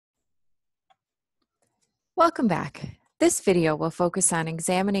Welcome back. This video will focus on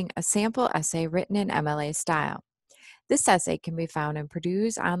examining a sample essay written in MLA style. This essay can be found in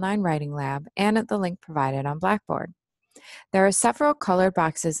Purdue's online writing lab and at the link provided on Blackboard. There are several colored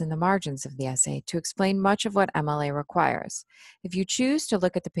boxes in the margins of the essay to explain much of what MLA requires. If you choose to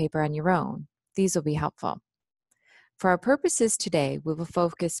look at the paper on your own, these will be helpful. For our purposes today, we will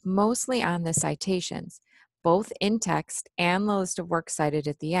focus mostly on the citations, both in text and the list of works cited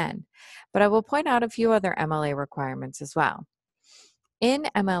at the end, but I will point out a few other MLA requirements as well. In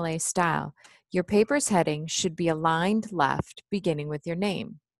MLA style, your paper's heading should be aligned left, beginning with your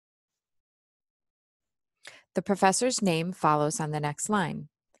name. The professor's name follows on the next line.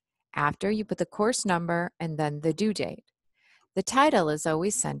 After, you put the course number and then the due date. The title is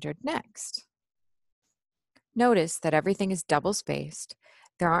always centered next. Notice that everything is double-spaced.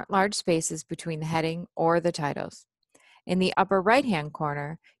 There aren't large spaces between the heading or the titles. In the upper right-hand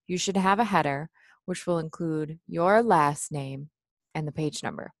corner, you should have a header, which will include your last name and the page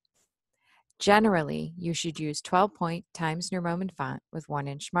number. Generally, you should use 12-point Times New Roman font with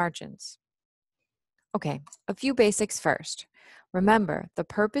 1-inch margins. Okay, a few basics first. Remember, the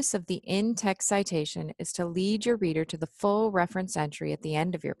purpose of the in-text citation is to lead your reader to the full reference entry at the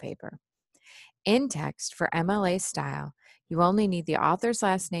end of your paper. In text for MLA style, you only need the author's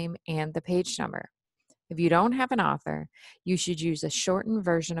last name and the page number. If you don't have an author, you should use a shortened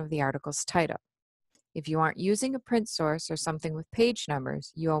version of the article's title. If you aren't using a print source or something with page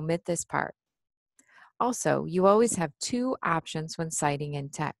numbers, you omit this part. Also, you always have two options when citing in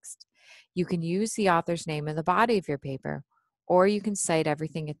text. You can use the author's name in the body of your paper, or you can cite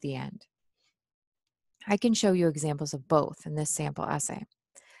everything at the end. I can show you examples of both in this sample essay.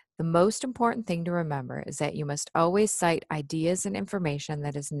 The most important thing to remember is that you must always cite ideas and information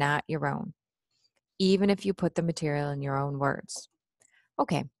that is not your own, even if you put the material in your own words.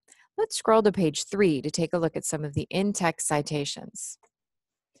 Okay, let's scroll to page 3 to take a look at some of the in-text citations.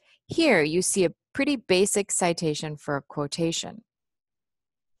 Here you see a pretty basic citation for a quotation.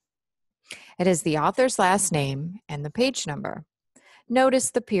 It is the author's last name and the page number. Notice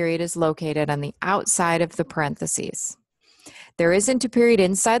the period is located on the outside of the parentheses. There isn't a period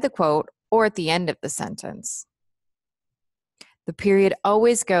inside the quote or at the end of the sentence. The period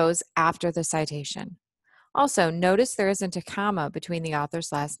always goes after the citation. Also, notice there isn't a comma between the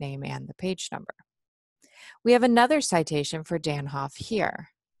author's last name and the page number. We have another citation for Danhoff here.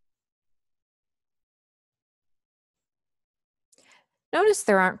 Notice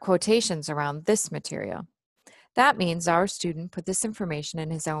there aren't quotations around this material. That means our student put this information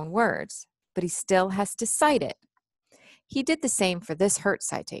in his own words, but he still has to cite it. He did the same for this Hurt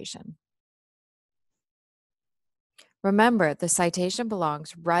citation. Remember, the citation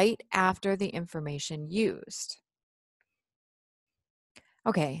belongs right after the information used.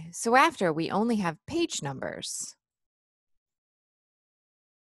 Okay, so after we only have page numbers.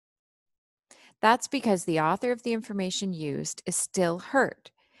 That's because the author of the information used is still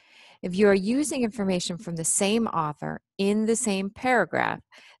Hurt. If you are using information from the same author in the same paragraph,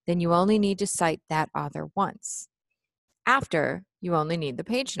 then you only need to cite that author once. After, you only need the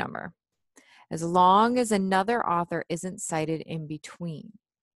page number, as long as another author isn't cited in between.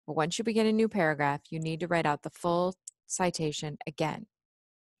 But once you begin a new paragraph, you need to write out the full citation again.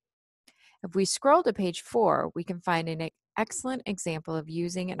 If we scroll to page 4, we can find an excellent example of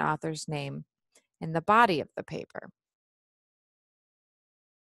using an author's name in the body of the paper.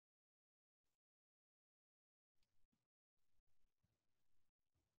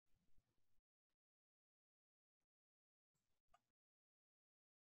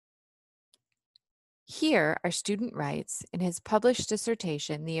 Here, our student writes, in his published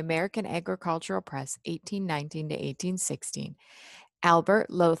dissertation, The American Agricultural Press, 1819 to 1816, Albert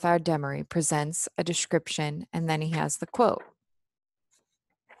Lothar Demery presents a description, and then he has the quote.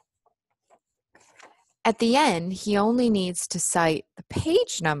 At the end, he only needs to cite the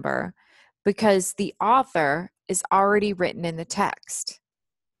page number because the author is already written in the text.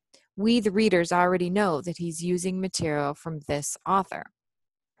 We, the readers, already know that he's using material from this author.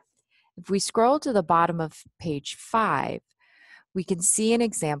 If we scroll to the bottom of page 5, we can see an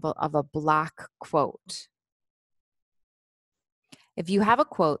example of a block quote. If you have a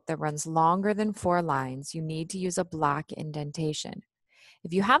quote that runs longer than 4 lines, you need to use a block indentation.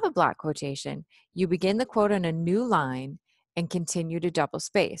 If you have a block quotation, you begin the quote on a new line and continue to double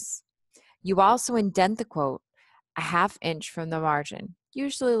space. You also indent the quote a ½ inch from the margin,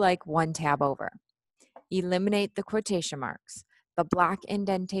 usually like 1 tab over. Eliminate the quotation marks. The block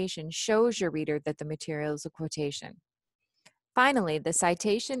indentation shows your reader that the material is a quotation. Finally, the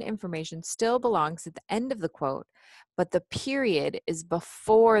citation information still belongs at the end of the quote, but the period is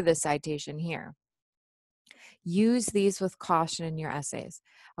before the citation here. Use these with caution in your essays.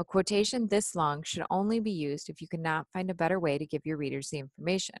 A quotation this long should only be used if you cannot find a better way to give your readers the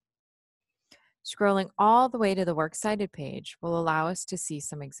information. Scrolling all the way to the Works Cited page will allow us to see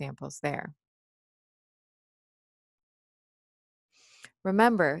some examples there.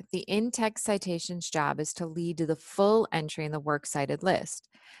 Remember, the in-text citation's job is to lead to the full entry in the Works Cited list.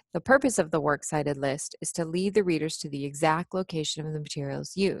 The purpose of the Works Cited list is to lead the readers to the exact location of the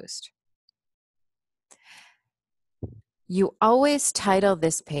materials used. You always title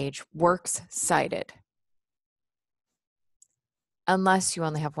this page Works Cited, unless you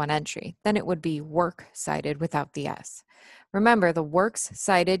only have one entry. Then it would be Work Cited without the S. Remember, the Works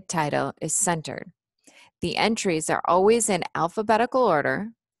Cited title is centered. The entries are always in alphabetical order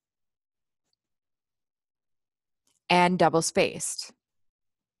and double-spaced,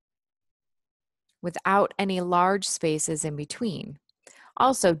 without any large spaces in between.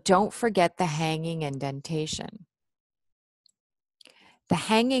 Also, don't forget the hanging indentation. The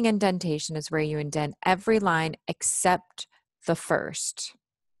hanging indentation is where you indent every line except the first,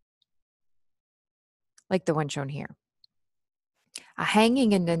 like the one shown here. A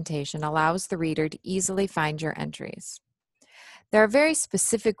hanging indentation allows the reader to easily find your entries. There are very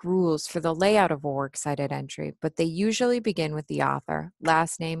specific rules for the layout of a works cited entry, but they usually begin with the author,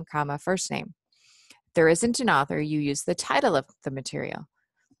 last name, comma, first name. If there isn't an author, you use the title of the material,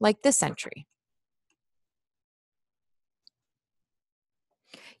 like this entry.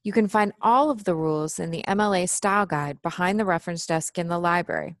 You can find all of the rules in the MLA Style Guide behind the reference desk in the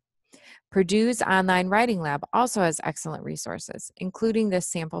library. Purdue's online writing lab also has excellent resources, including this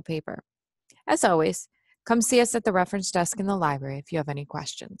sample paper. As always, come see us at the reference desk in the library if you have any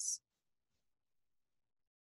questions.